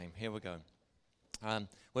Here we go.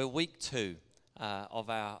 We're week 2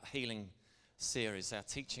 of our healing series, our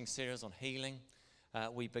teaching series on healing.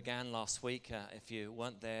 We began last week. If you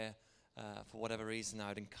weren't there for whatever reason, I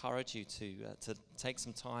would encourage you to take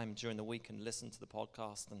some time during the week and listen to the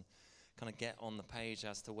podcast and kind of get on the page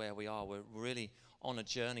as to where we are. We're really on a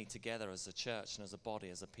journey together as a church and as a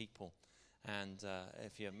body, as a people. And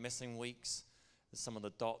if you're missing weeks, some of the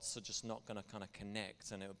dots are just not going to kind of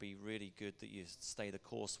connect, and it would be really good that you stay the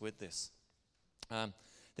course with this.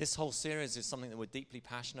 This whole series is something that we're deeply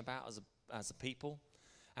passionate about as a people.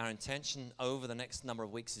 Our intention over the next number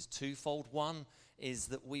of weeks is twofold. One is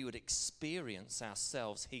that we would experience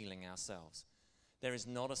ourselves healing ourselves. There is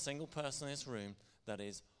not a single person in this room that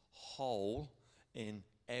is whole in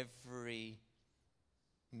every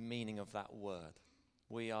meaning of that word.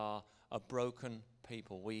 We are a broken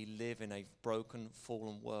people. We live in a broken,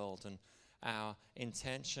 fallen world, and our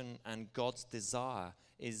intention and God's desire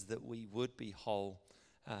is that we would be whole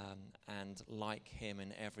and like Him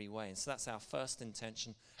in every way. And so that's our first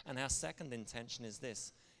intention. And our second intention is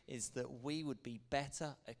this, is that we would be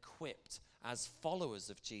better equipped as followers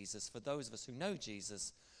of Jesus, for those of us who know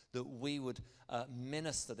Jesus, that we would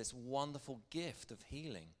minister this wonderful gift of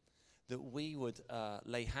healing, that we would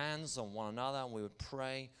lay hands on one another and we would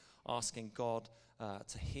pray, asking God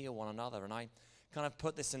to heal one another. And I kind of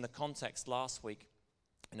put this in the context last week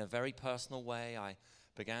in a very personal way. I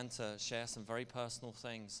began to share some very personal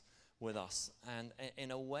things with us, and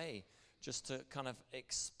in a way just to kind of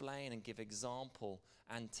explain and give example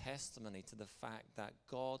and testimony to the fact that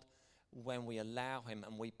God, when we allow Him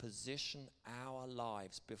and we position our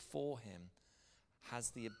lives before Him,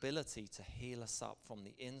 has the ability to heal us up from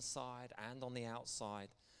the inside and on the outside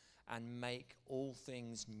and make all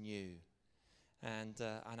things new. And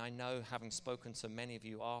I know, having spoken to many of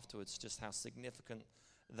you afterwards, just how significant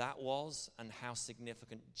that was and how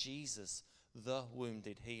significant Jesus, the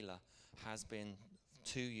wounded healer, has been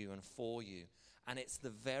to you and for you. And it's the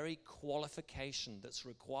very qualification that's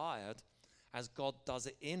required as God does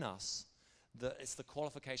it in us, that it's the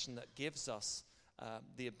qualification that gives us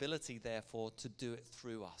the ability, therefore, to do it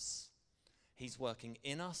through us. He's working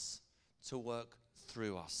in us to work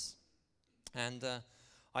through us. And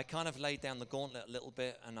I kind of laid down the gauntlet a little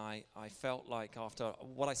bit, and I felt like after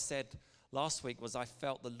what I said last week was I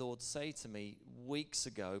felt the Lord say to me weeks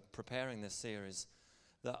ago, preparing this series,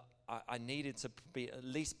 that I needed to be at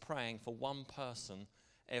least praying for one person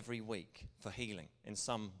every week for healing in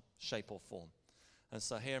some shape or form. And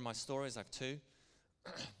so here are my stories. I have 2.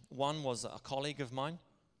 One was a colleague of mine,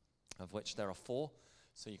 of which there are 4,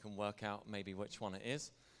 so you can work out maybe which one it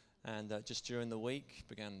is. And just during the week,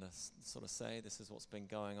 began to sort of say, this is what's been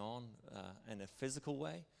going on in a physical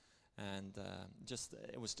way. And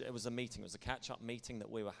it was a meeting. It was a catch-up meeting that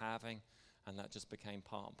we were having, and that just became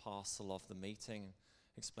part and parcel of the meeting,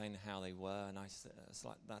 explaining how they were. And I said, it's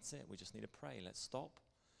like, that's it. We just need to pray. Let's stop.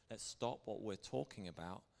 Let's stop what we're talking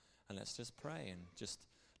about, and let's just pray and just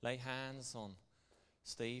lay hands on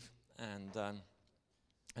Steve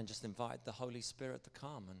and just invite the Holy Spirit to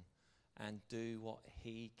come and do what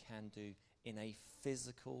He can do in a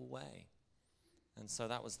physical way. And so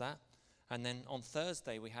that was that. And then on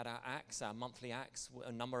Thursday, we had our Acts, our monthly Acts.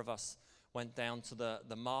 A number of us went down to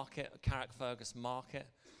the market, Carrickfergus Market.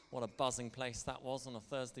 What a buzzing place that was on a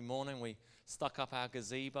Thursday morning. We stuck up our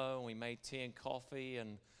gazebo and we made tea and coffee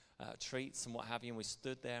and treats and what have you. And we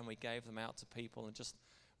stood there and we gave them out to people, and just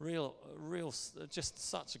just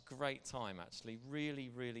such a great time, actually. Really,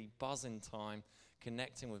 really buzzing time,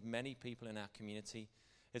 connecting with many people in our community.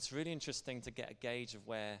 It's really interesting to get a gauge of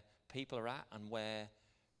where people are at and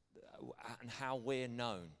how we're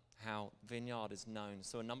known, how Vineyard is known.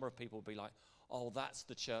 So a number of people will be like, oh, that's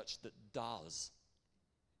the church that does.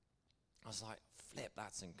 I was like, flip,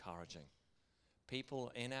 that's encouraging.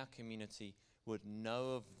 People in our community would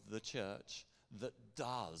know of the church that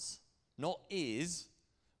does, not is,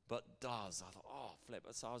 but does. I thought, oh, flip.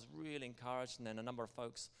 So I was really encouraged. And then a number of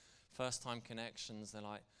folks, first-time connections, they're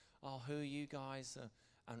like, oh, who are you guys?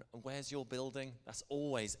 And where's your building? That's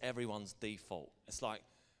always everyone's default. It's like,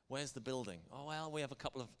 where's the building? Oh, well, we have a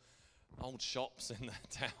couple of old shops in the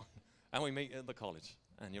town, and we meet at the college,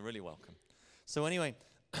 and you're really welcome. So anyway,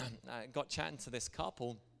 I got chatting to this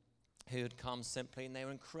couple who had come simply, and they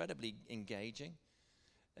were incredibly engaging.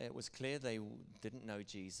 It was clear they didn't know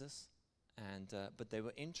Jesus, but they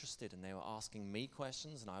were interested, and they were asking me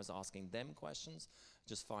questions, and I was asking them questions,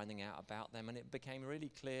 just finding out about them. And it became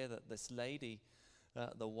really clear that this lady,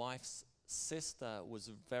 the wife's sister, was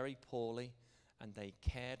very poorly, and they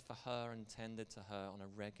cared for her and tended to her on a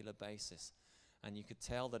regular basis. And you could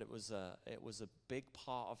tell that it was a big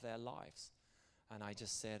part of their lives. And I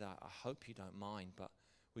just said, I hope you don't mind, but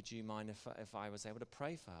would you mind if I was able to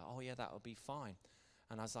pray for her? Oh, yeah, that would be fine.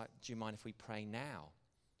 And I was like, do you mind if we pray now?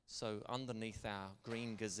 So underneath our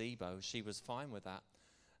green gazebo, she was fine with that.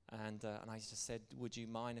 And I just said, would you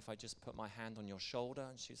mind if I just put my hand on your shoulder?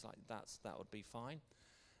 And she's like, that would be fine.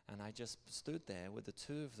 And I just stood there with the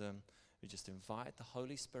two of them. We just invited the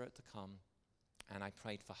Holy Spirit to come. And I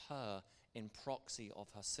prayed for her in proxy of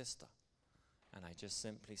her sister. And I just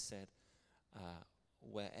simply said,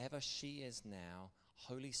 wherever she is now,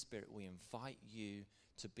 Holy Spirit, we invite you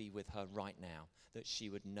to be with her right now, that she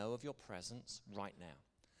would know of your presence right now.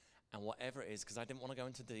 And whatever it is, because I didn't want to go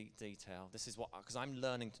into detail, this is because I'm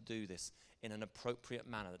learning to do this in an appropriate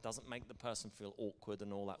manner that doesn't make the person feel awkward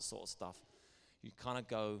and all that sort of stuff. You kind of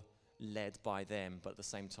go led by them, but at the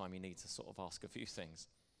same time you need to sort of ask a few things.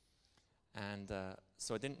 And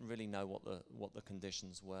so I didn't really know what the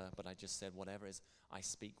conditions were, but I just said, whatever it is, I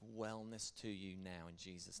speak wellness to you now in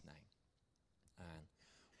Jesus' name. And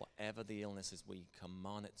whatever the illness is, we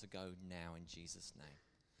command it to go now in Jesus' name.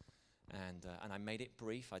 And I made it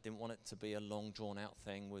brief. I didn't want it to be a long, drawn-out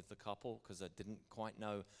thing with the couple because I didn't quite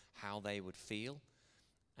know how they would feel.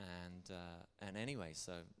 And anyway,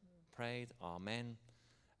 so prayed, amen.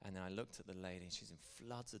 And then I looked at the lady, and she's in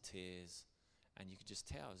floods of tears. And you could just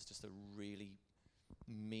tell it was just a really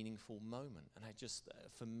meaningful moment. And I just,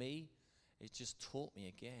 for me, it just taught me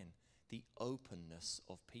again the openness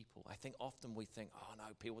of people. I think often we think, oh no,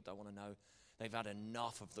 people don't want to know. They've had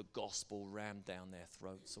enough of the gospel rammed down their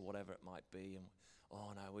throats or whatever it might be. And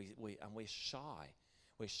oh no, we're shy.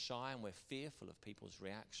 We're shy and we're fearful of people's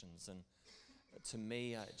reactions. And to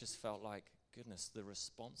me, it just felt like, goodness, the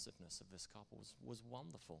responsiveness of this couple was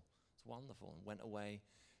wonderful. It's wonderful, and went away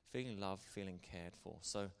feeling loved, feeling cared for.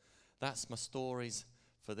 So that's my stories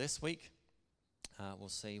for this week. We'll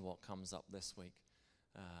see what comes up this week.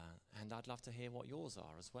 And I'd love to hear what yours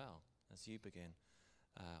are as well as you begin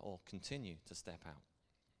or continue to step out.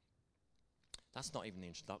 That's not even the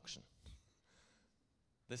introduction.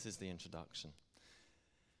 This is the introduction.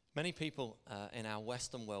 Many people in our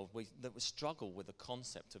Western world that struggle with the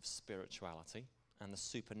concept of spirituality and the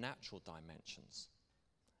supernatural dimensions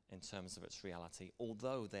in terms of its reality,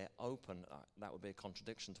 although they're open, that would be a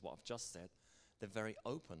contradiction to what I've just said, they're very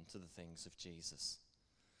open to the things of Jesus.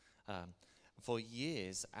 For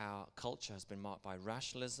years, our culture has been marked by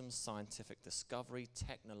rationalism, scientific discovery,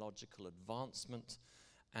 technological advancement,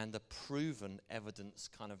 and a proven evidence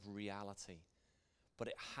kind of reality. But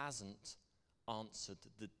it hasn't answered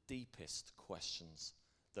the deepest questions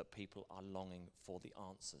that people are longing for the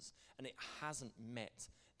answers. And it hasn't met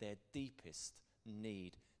their deepest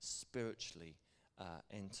need spiritually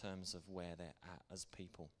in terms of where they're at as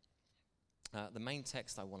people. The main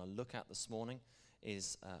text I want to look at this morning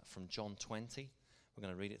is from John 20. We're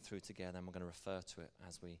going to read it through together, and we're going to refer to it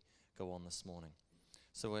as we go on this morning.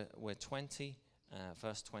 So we're 20,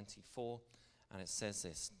 verse 24, and it says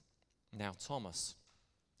this. Now Thomas,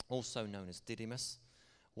 also known as Didymus,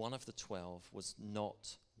 one of the 12, was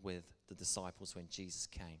not with the disciples when Jesus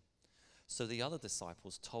came. So the other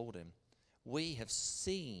disciples told him, "We have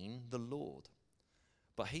seen the Lord."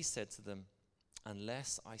 But he said to them,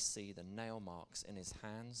 "Unless I see the nail marks in his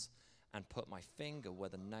hands and put my finger where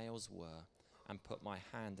the nails were and put my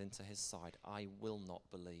hand into his side, I will not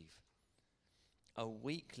believe." A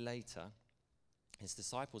week later, his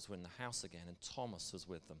disciples were in the house again, and Thomas was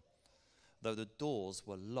with them. Though the doors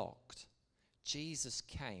were locked, Jesus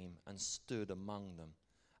came and stood among them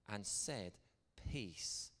and said,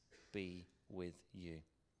 "Peace be with you."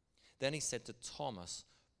 Then he said to Thomas,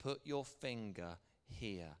 "Put your finger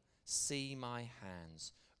here. See my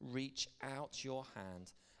hands. Reach out your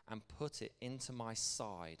hand and put it into my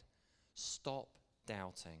side. Stop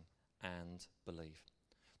doubting and believe."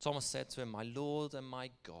 Thomas said to him, "My Lord and my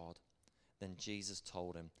God." Then Jesus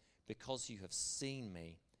told him, "Because you have seen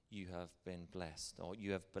me, you have been blessed," or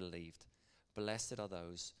you have believed. Blessed are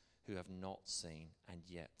those who have not seen and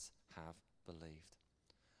yet have believed.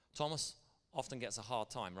 Thomas often gets a hard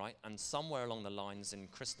time, right? And somewhere along the lines in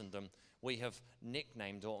Christendom, we have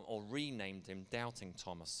nicknamed or renamed him Doubting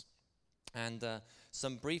Thomas. And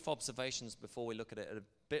some brief observations before we look at it in a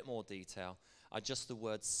bit more detail are just the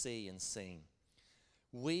words see and seen.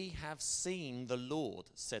 "We have seen the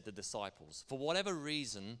Lord," said the disciples. For whatever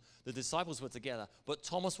reason, the disciples were together, but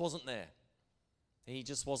Thomas wasn't there. He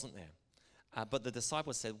just wasn't there. But the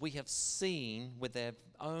disciples said, "We have seen with their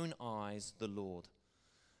own eyes the Lord."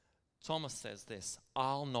 Thomas says this,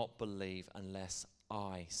 "I'll not believe unless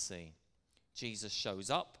I see." Jesus shows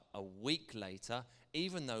up a week later,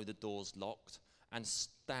 even though the door's locked, and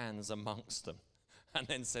stands amongst them, and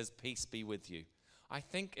then says, "Peace be with you." I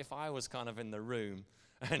think if I was kind of in the room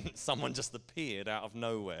and someone just appeared out of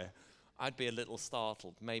nowhere, I'd be a little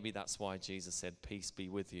startled. Maybe that's why Jesus said, "Peace be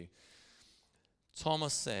with you."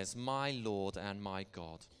 Thomas says, "My Lord and my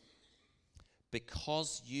God,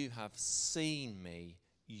 because you have seen me,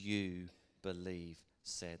 you believe,"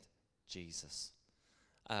 said Jesus.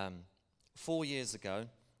 4 years ago,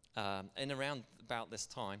 in around about this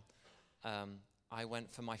time, I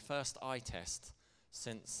went for my first eye test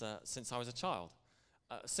since I was a child.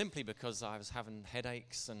 Simply because I was having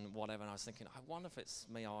headaches and whatever, and I was thinking, I wonder if it's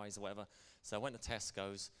my eyes or whatever. So I went to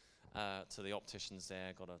Tesco's, to the opticians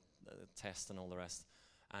there, got a test and all the rest,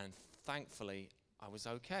 and thankfully I was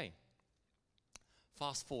okay.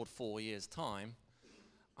 Fast forward 4 years' time,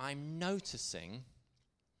 I'm noticing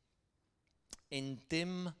in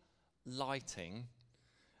dim lighting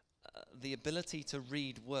the ability to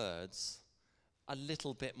read words a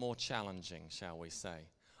little bit more challenging, shall we say.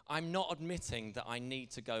 I'm not admitting that I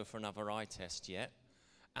need to go for another eye test yet,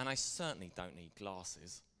 and I certainly don't need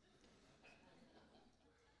glasses.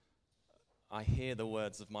 I hear the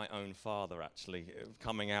words of my own father actually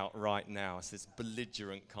coming out right now. It's this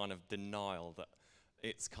belligerent kind of denial that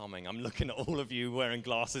it's coming. I'm looking at all of you wearing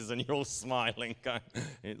glasses and you're all smiling, going,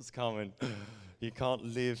 it's coming. You can't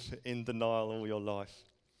live in denial all your life.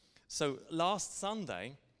 So last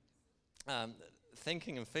Sunday,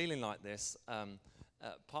 thinking and feeling like this,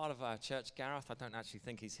 part of our church, Gareth, I don't actually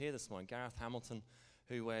think he's here this morning, Gareth Hamilton,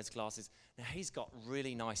 who wears glasses. Now, he's got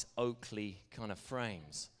really nice Oakley kind of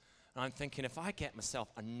frames. And I'm thinking, if I get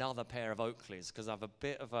myself another pair of Oakleys, because I have a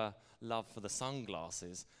bit of a love for the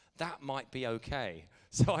sunglasses, that might be okay.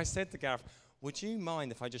 So I said to Gareth, would you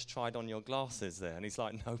mind if I just tried on your glasses there? And he's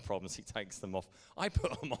like, no problems. He takes them off. I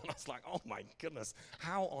put them on. I was like, oh, my goodness.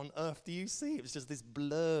 How on earth do you see? It was just this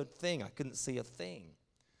blurred thing. I couldn't see a thing.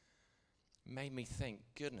 Made me think,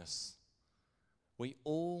 goodness, we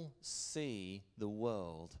all see the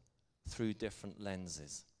world through different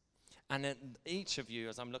lenses. And each of you,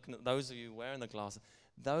 as I'm looking at those of you wearing the glasses,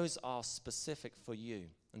 those are specific for you.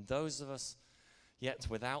 And those of us yet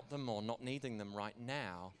without them or not needing them right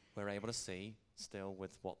now, we're able to see still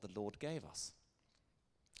with what the Lord gave us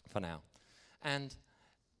for now. And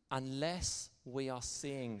unless we are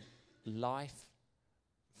seeing life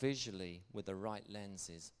visually with the right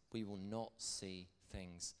lenses, we will not see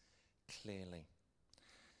things clearly.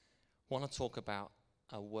 I want to talk about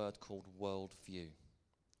a word called worldview.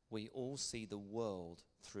 We all see the world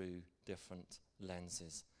through different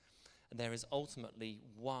lenses. And there is ultimately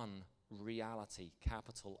one reality,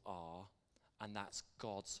 capital R, and that's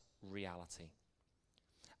God's reality.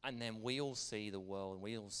 And then we all see the world,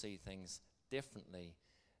 we all see things differently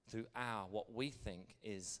through our, what we think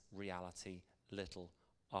is reality, little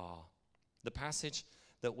r. The passage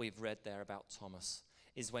that we've read there about Thomas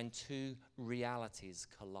is when two realities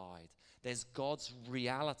collide. There's God's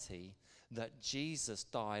reality that Jesus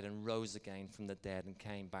died and rose again from the dead and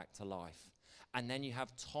came back to life. And then you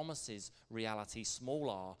have Thomas's reality, small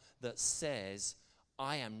r, that says,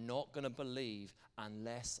 I am not going to believe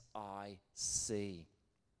unless I see.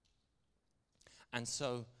 And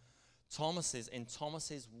so in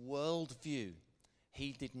Thomas's worldview,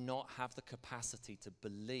 he did not have the capacity to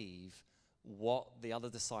believe what the other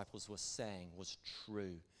disciples were saying was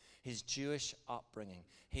true. His Jewish upbringing,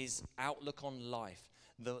 his outlook on life,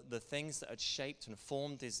 the things that had shaped and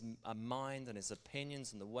formed his mind and his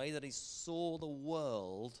opinions and the way that he saw the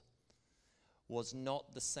world was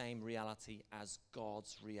not the same reality as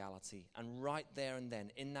God's reality. And right there and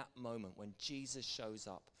then, in that moment when Jesus shows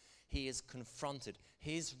up, he is confronted.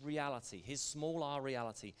 His reality, his small r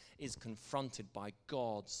reality, is confronted by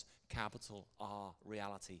God's capital R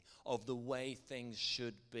reality of the way things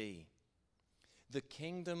should be. The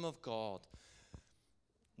kingdom of God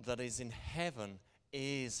that is in heaven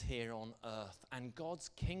is here on earth. And God's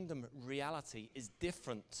kingdom reality is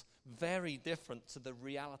different, very different to the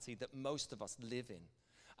reality that most of us live in.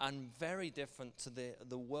 And very different to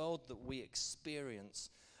the world that we experience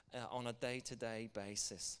on a day-to-day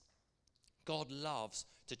basis. God loves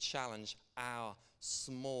to challenge our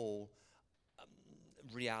small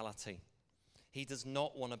reality. He does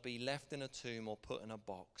not want to be left in a tomb or put in a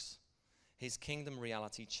box. His kingdom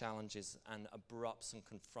reality challenges and abrupts and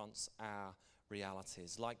confronts our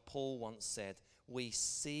realities. Like Paul once said, we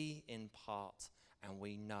see in part and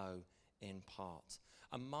we know in part.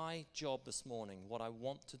 And my job this morning, what I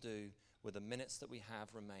want to do with the minutes that we have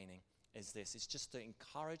remaining is this. It's just to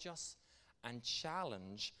encourage us and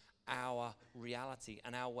challenge our reality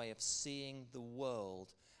and our way of seeing the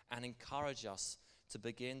world, and encourage us to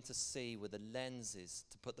begin to see with the lenses,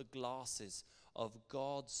 to put the glasses of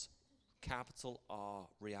God's capital R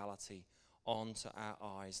reality onto our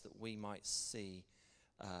eyes that we might see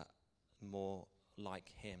more like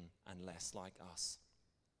him and less like us.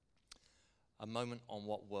 A moment on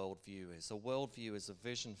what worldview is. A worldview is a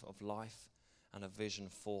vision of life and a vision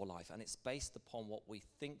for life. And it's based upon what we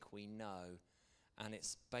think we know, and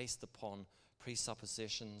it's based upon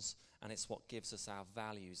presuppositions, and it's what gives us our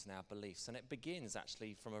values and our beliefs. And it begins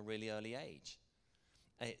actually from a really early age.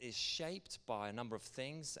 It is shaped by a number of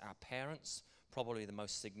things. Our parents, probably the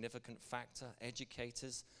most significant factor,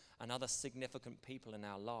 educators, and other significant people in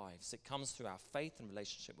our lives. It comes through our faith and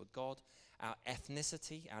relationship with God, our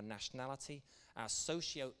ethnicity, our nationality, our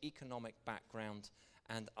socio-economic background,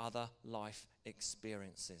 and other life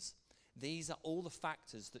experiences. These are all the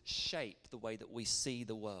factors that shape the way that we see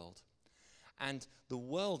the world. And the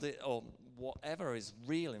world, or whatever is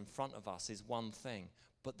real in front of us, is one thing,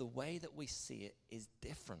 but the way that we see it is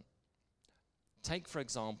different. Take, for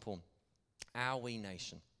example, our wee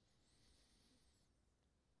nation.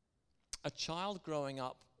 A child growing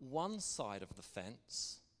up one side of the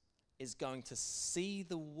fence is going to see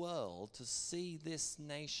the world, to see this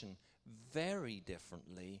nation very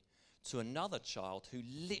differently to another child who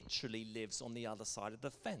literally lives on the other side of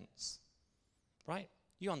the fence. Right?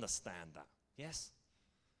 You understand that, yes?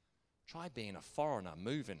 Try being a foreigner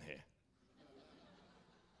moving here.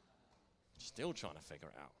 Still trying to figure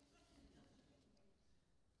it out.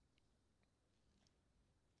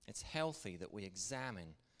 It's healthy that we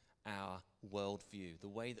examine our worldview, the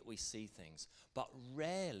way that we see things, but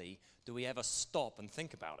rarely do we ever stop and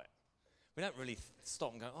think about it. We don't really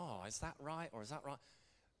stop and go, oh, is that right or is that right?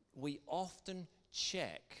 We often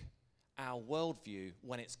check our worldview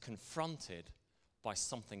when it's confronted by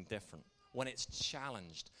something different, when it's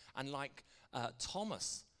challenged. And like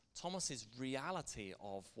Thomas's reality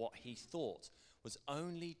of what he thought was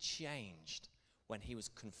only changed when he was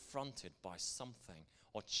confronted by something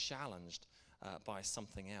or challenged by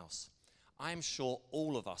something else. I'm sure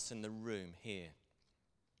all of us in the room here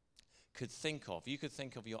could think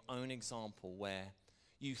of your own example where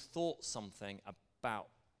you thought something about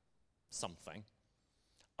something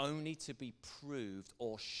only to be proved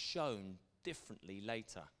or shown differently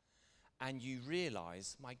later. And you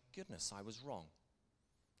realize, my goodness, I was wrong.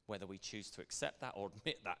 Whether we choose to accept that or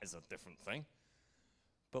admit that is a different thing.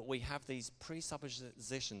 But we have these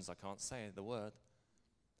presuppositions, I can't say the word,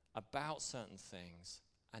 about certain things,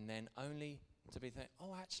 and then only to be thinking,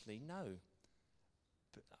 oh, actually, no.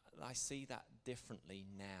 But I see that differently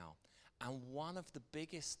now. And one of the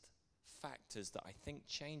biggest factors that I think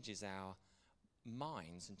changes our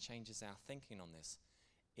minds and changes our thinking on this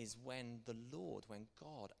is when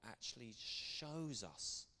God actually shows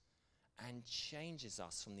us and changes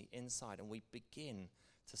us from the inside, and we begin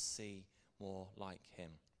to see more like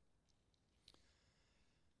him.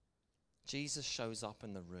 Jesus shows up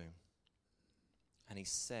in the room, and he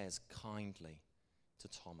says kindly to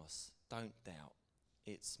Thomas, don't doubt,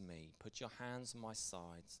 it's me. Put your hands on my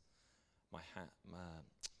sides, my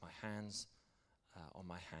hands on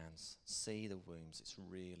my hands. See the wounds, it's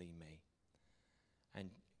really me. And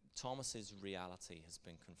Thomas's reality has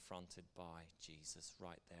been confronted by Jesus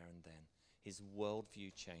right there and then. His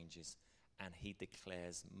worldview changes, and he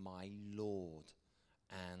declares, my Lord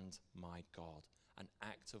and my God, an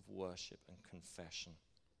act of worship and confession.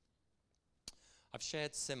 I've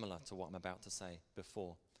shared similar to what I'm about to say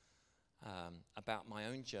before about my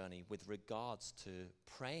own journey with regards to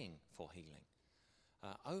praying for healing.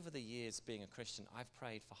 Over the years being a Christian, I've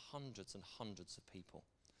prayed for hundreds and hundreds of people,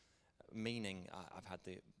 meaning I've had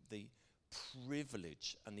the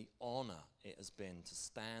privilege and the honor it has been to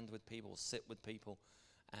stand with people, sit with people,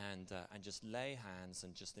 and just lay hands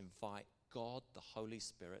and just invite God, the Holy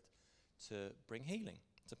Spirit, to bring healing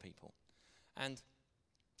to people. And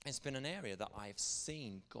it's been an area that I've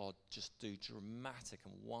seen God just do dramatic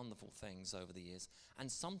and wonderful things over the years,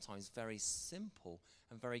 and sometimes very simple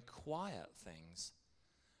and very quiet things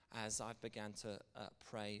as I've began to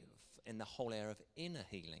pray in the whole area of inner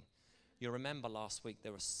healing. You remember last week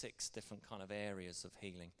there were 6 different kind of areas of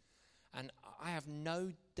healing. And I have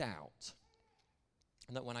no doubt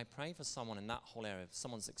that when I pray for someone in that whole area, if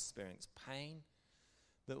someone's experienced pain,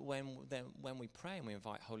 that when we pray and we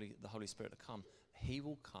invite the Holy Spirit to come, he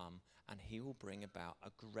will come and he will bring about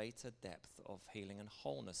a greater depth of healing and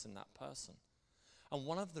wholeness in that person. And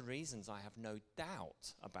one of the reasons I have no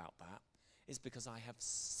doubt about that is because I have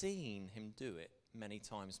seen him do it many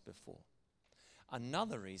times before.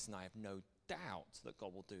 Another reason I have no doubt that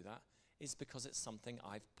God will do that is because it's something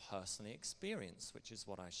I've personally experienced, which is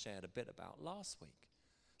what I shared a bit about last week.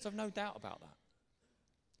 So I've no doubt about that.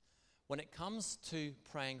 When it comes to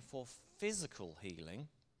praying for physical healing,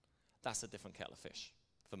 that's a different kettle of fish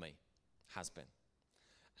for me. has been.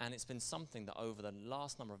 And it's been something that over the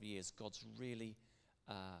last number of years, God's really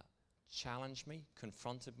challenged me,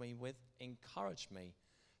 confronted me with, encouraged me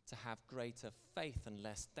to have greater faith and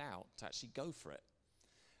less doubt to actually go for it.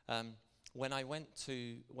 When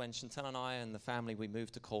Chantel and I and the family, we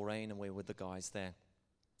moved to Coleraine and we were with the guys there,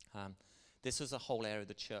 this was a whole area of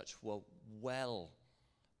the church were well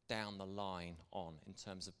down the line on in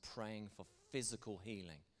terms of praying for physical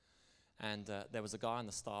healing. And there was a guy on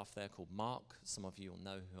the staff there called Mark. Some of you will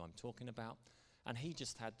know who I'm talking about. And he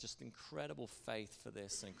just had incredible faith for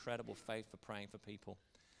this, incredible faith for praying for people.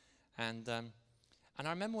 And I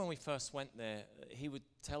remember when we first went there, he would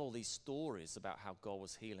tell all these stories about how God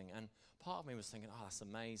was healing. And part of me was thinking, oh, that's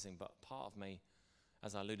amazing. But part of me,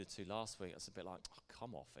 as I alluded to last week, it's a bit like, oh,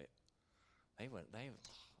 come off it.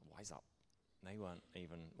 Wise up. They weren't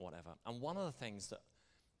even whatever. And one of the things that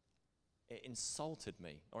it insulted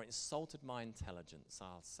me, or it insulted my intelligence,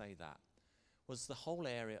 I'll say that, was the whole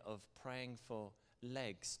area of praying for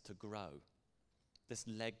legs to grow. This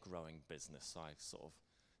leg growing business, I sort of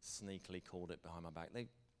sneakily called it behind my back.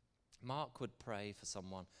 Mark would pray for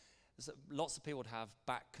someone. Lots of people would have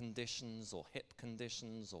back conditions or hip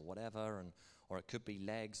conditions or whatever, or it could be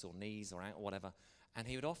legs or knees or ankle, whatever. And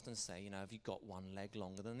he would often say, have you got one leg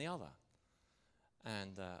longer than the other?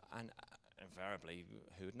 And invariably,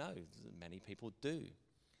 who would know? Many people do.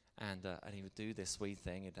 And he would do this wee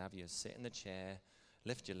thing. He'd have you sit in the chair,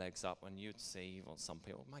 lift your legs up, and you'd see, well, some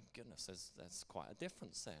people, my goodness, there's quite a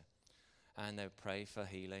difference there. And they would pray for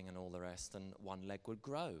healing and all the rest, and one leg would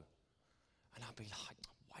grow. And I'd be like,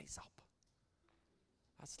 wise up.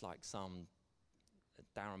 That's like some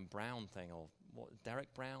Darren Brown thing, or what,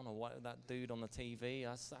 Derek Brown, or what, that dude on the TV.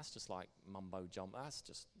 That's just like mumbo jumbo. That's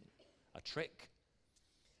just a trick.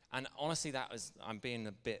 And honestly, I'm being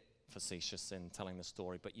a bit facetious in telling the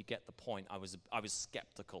story, but you get the point. I was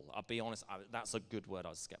skeptical. I'll be honest, that's a good word. I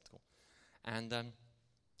was skeptical. And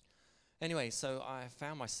anyway, so I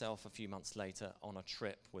found myself a few months later on a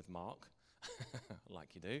trip with Mark,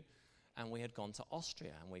 like you do, and we had gone to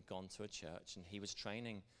Austria, and we'd gone to a church, and he was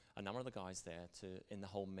training a number of the guys there in the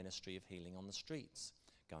whole ministry of healing on the streets,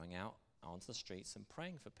 going out onto the streets and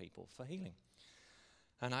praying for people for healing.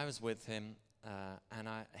 And I was with him, and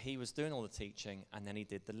he was doing all the teaching, and then he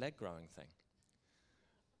did the leg growing thing.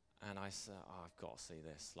 And I said, I've got to see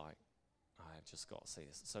this. I've just got to see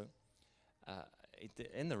this. So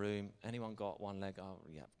in the room, anyone got one leg? Oh,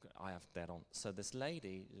 yeah, I have dead on. So this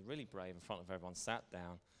lady, really brave in front of everyone, sat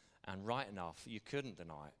down, and right enough, you couldn't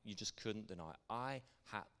deny it. You just couldn't deny it. I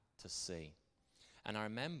had to see. And I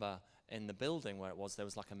remember in the building where it was, there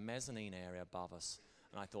was like a mezzanine area above us.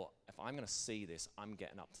 And I thought, if I'm going to see this, I'm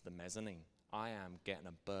getting up to the mezzanine. I am getting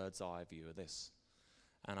a bird's eye view of this.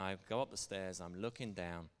 And I go up the stairs, I'm looking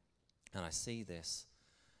down, and I see this.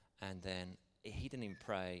 And then he didn't even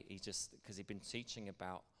pray. He just, because he'd been teaching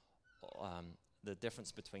about the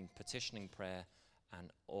difference between petitioning prayer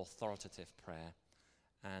and authoritative prayer.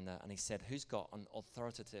 And he said, who's got an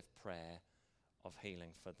authoritative prayer of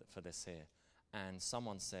healing for this here? And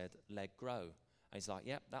someone said, leg grow. And he's like,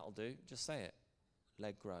 yep, that'll do. Just say it.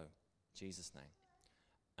 Leg grow. Jesus'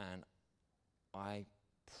 name. And I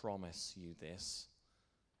promise you this.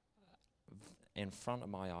 In front of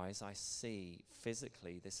my eyes, I see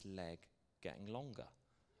physically this leg getting longer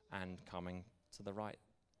and coming to the right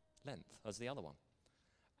length as the other one.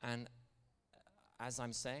 And as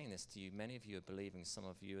I'm saying this to you, many of you are believing, some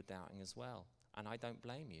of you are doubting as well. And I don't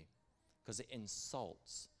blame you, because it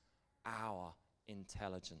insults our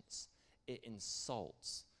intelligence. It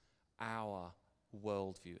insults our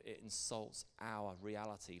worldview. It insults our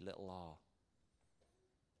reality, little r.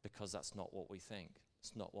 Because that's not what we think.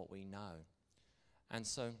 It's not what we know. And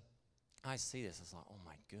so I see this, it's like, oh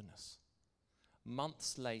my goodness.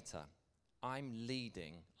 Months later, I'm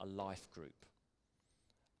leading a life group.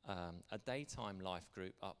 A daytime life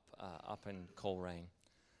group up in Coleraine.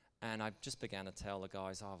 And I just began to tell the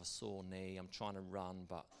guys, I have a sore knee, I'm trying to run,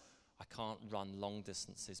 but I can't run long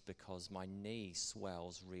distances because my knee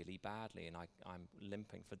swells really badly and I'm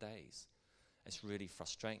limping for days. It's really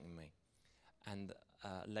frustrating me. And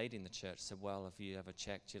a lady in the church said, well, have you ever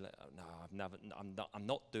checked your leg? Oh, no, I've never, I'm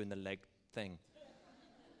not doing the leg thing.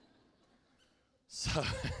 So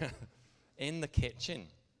in the kitchen,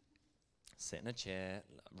 sit in a chair,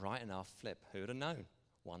 right enough, flip, who'd have known?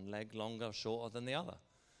 One leg longer or shorter than the other.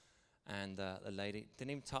 And the lady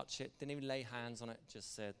didn't even touch it, didn't even lay hands on it,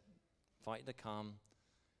 just said, invite you to come,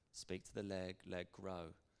 speak to the leg grow.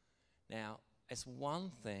 Now, it's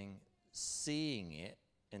one thing seeing it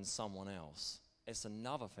in someone else. It's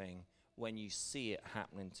another thing when you see it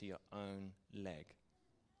happening to your own leg.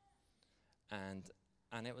 And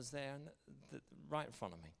And it was there right in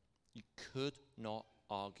front of me. You could not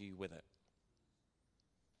argue with it.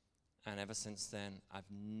 And ever since then, I've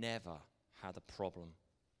never had a problem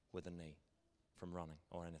with a knee from running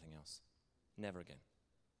or anything else. Never again.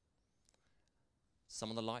 Some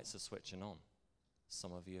of the lights are switching on.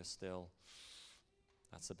 Some of you are still,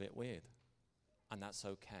 that's a bit weird. And that's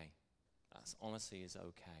okay. That honestly is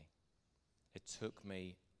okay. It took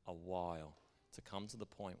me a while to come to the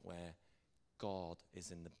point where God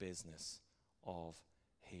is in the business of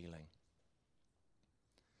healing.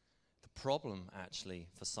 The problem, actually,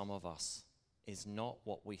 for some of us is not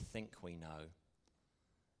what we think we know.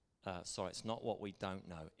 It's not what we don't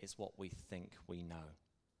know. It's what we think we know.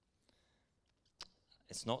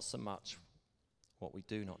 It's not so much what we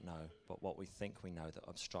do not know, but what we think we know that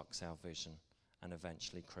obstructs our vision and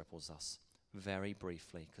eventually cripples us. Very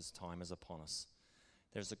briefly, because time is upon us.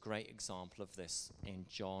 There's a great example of this in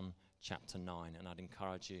John chapter 9, and I'd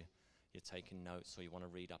encourage you, you're taking notes or you want to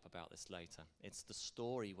read up about this later. It's the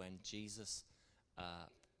story when Jesus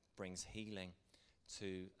brings healing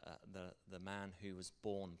to the man who was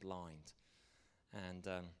born blind. And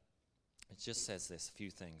it just says this, a few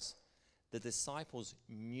things. The disciples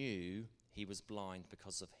knew he was blind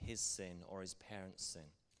because of his sin or his parents' sin.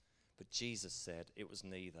 But Jesus said it was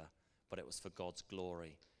neither, but it was for God's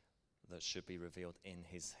glory that should be revealed in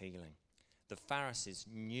his healing. The Pharisees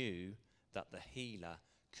knew that the healer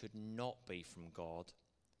could not be from God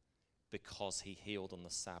because he healed on the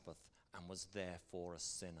Sabbath and was therefore a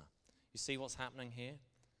sinner. You see what's happening here?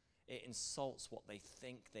 It insults what they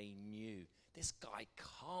think they knew. This guy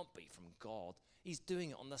can't be from God. He's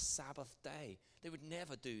doing it on the Sabbath day. They would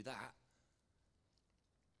never do that.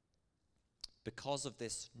 Because of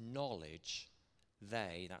this knowledge,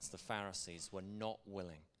 that's the Pharisees, were not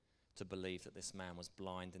willing to believe that this man was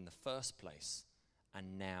blind in the first place,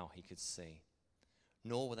 and now he could see.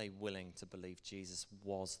 Nor were they willing to believe Jesus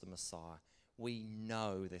was the Messiah. We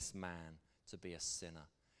know this man to be a sinner.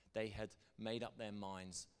 They had made up their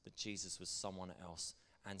minds that Jesus was someone else.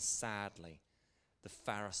 And sadly, the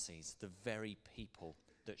Pharisees, the very people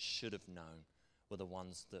that should have known, were the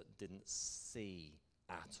ones that didn't see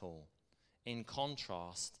at all. In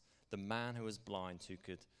contrast, the man who was blind,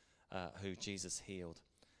 who Jesus healed,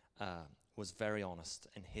 was very honest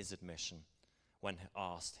in his admission. When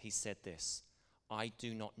asked, he said this, "I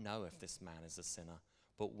do not know if this man is a sinner,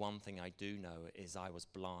 but one thing I do know is I was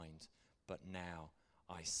blind, but now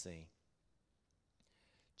I see."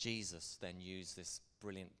 Jesus then used this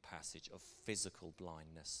brilliant passage of physical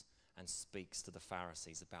blindness and speaks to the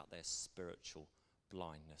Pharisees about their spiritual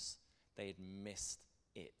blindness. They had missed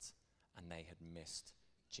it, and they had missed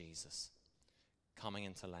Jesus. Coming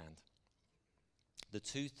into land. The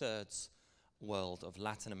 2/3 world of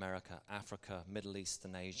Latin America, Africa, Middle East,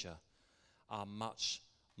 and Asia are much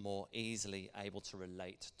more easily able to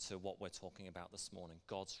relate to what we're talking about this morning,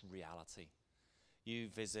 God's reality. You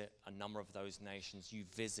visit a number of those nations, you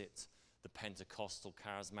visit the Pentecostal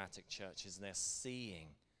charismatic churches, and they're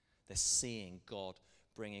seeing God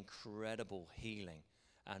bring incredible healing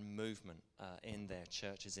and movement in their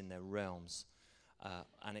churches, in their realms.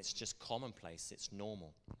 And it's just commonplace, it's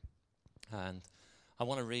normal. And I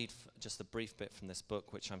want to read just a brief bit from this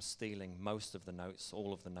book, which I'm stealing most of the notes,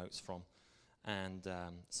 all of the notes from. And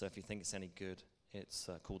so if you think it's any good, it's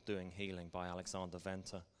called Doing Healing by Alexander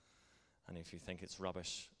Venter. And if you think it's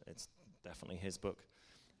rubbish, it's definitely his book.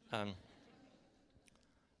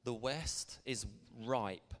 The West is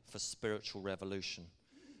ripe for spiritual revolution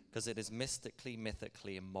because it is mystically,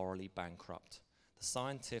 mythically, and morally bankrupt. The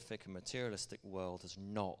scientific and materialistic world has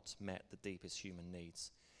not met the deepest human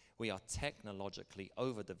needs. We are technologically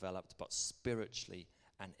overdeveloped, but spiritually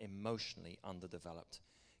and emotionally underdeveloped,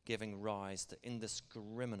 giving rise to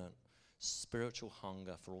indiscriminate spiritual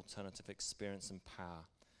hunger for alternative experience and power,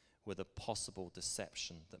 with a possible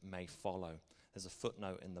deception that may follow. There's a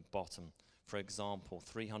footnote in the bottom. For example,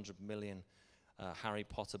 300 million Harry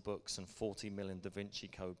Potter books and 40 million Da Vinci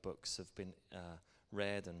Code books have been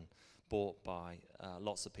read and bought by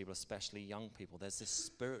lots of people, especially young people. There's this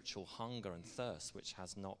spiritual hunger and thirst which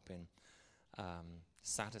has not been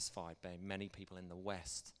satisfied by many people in the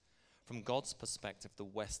West. From God's perspective, the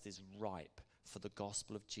West is ripe for the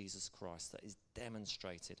gospel of Jesus Christ that is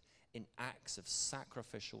demonstrated in acts of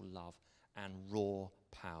sacrificial love and raw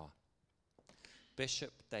power.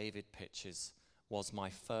 Bishop David Pitches was my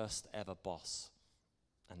first ever boss,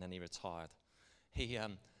 and then he retired.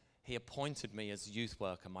 He appointed me as youth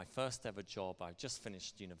worker, my first ever job. I just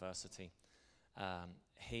finished university.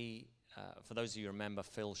 For those of you who remember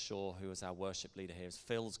Phil Shaw, who was our worship leader here, is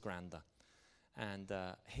Phil's grander. And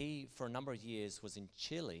he, for a number of years, was in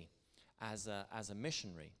Chile as a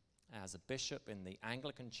missionary, as a bishop in the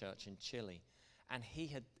Anglican Church in Chile. And he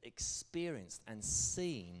had experienced and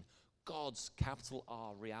seen God's, capital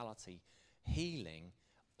R, reality, healing,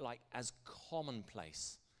 like as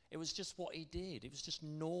commonplace. It was just what he did. It was just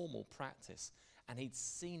normal practice. And he'd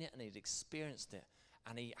seen it and he'd experienced it.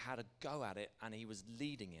 And he had a go at it and he was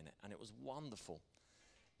leading in it. And it was wonderful.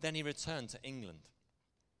 Then he returned to England.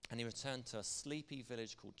 And he returned to a sleepy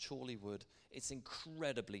village called Chorleywood. It's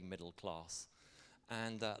incredibly middle class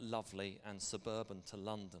and lovely and suburban to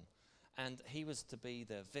London. And he was to be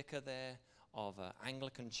the vicar there of an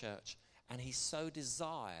Anglican church. And he so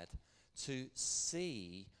desired to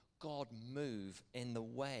see God move in the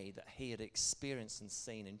way that he had experienced and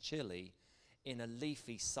seen in Chile, in a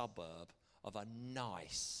leafy suburb of a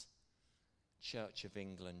nice Church of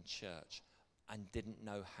England church, and didn't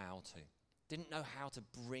know how to. Didn't know how to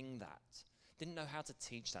bring that. Didn't know how to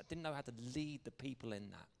teach that. Didn't know how to lead the people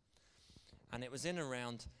in that. And it was in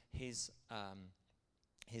around his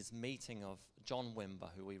meeting of John Wimber,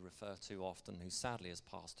 who we refer to often, who sadly has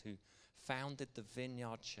passed, who founded the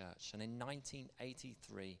Vineyard Church. And in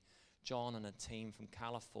 1983, John and a team from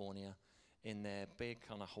California in their big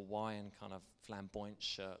kind of Hawaiian kind of flamboyant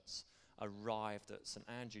shirts arrived at St.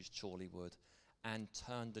 Andrew's Chorleywood and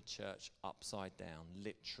turned the church upside down,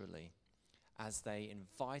 literally, as they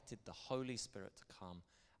invited the Holy Spirit to come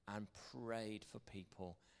and prayed for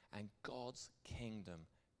people, and God's kingdom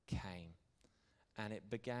came. And it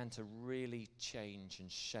began to really change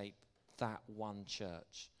and shape that one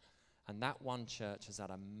church. And that one church has had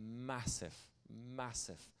a massive,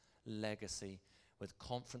 massive legacy with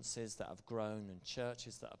conferences that have grown and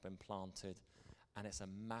churches that have been planted. And it's a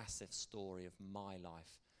massive story of my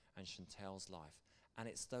life and Chantel's life. And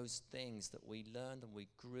it's those things that we learned and we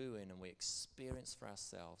grew in and we experienced for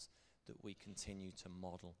ourselves that we continue to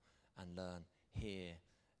model and learn here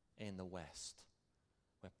in the West,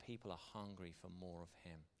 where people are hungry for more of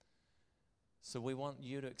him. So we want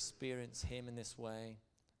you to experience him in this way,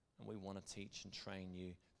 and we want to teach and train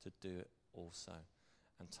you to do it also.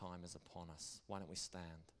 And time is upon us. Why don't we stand?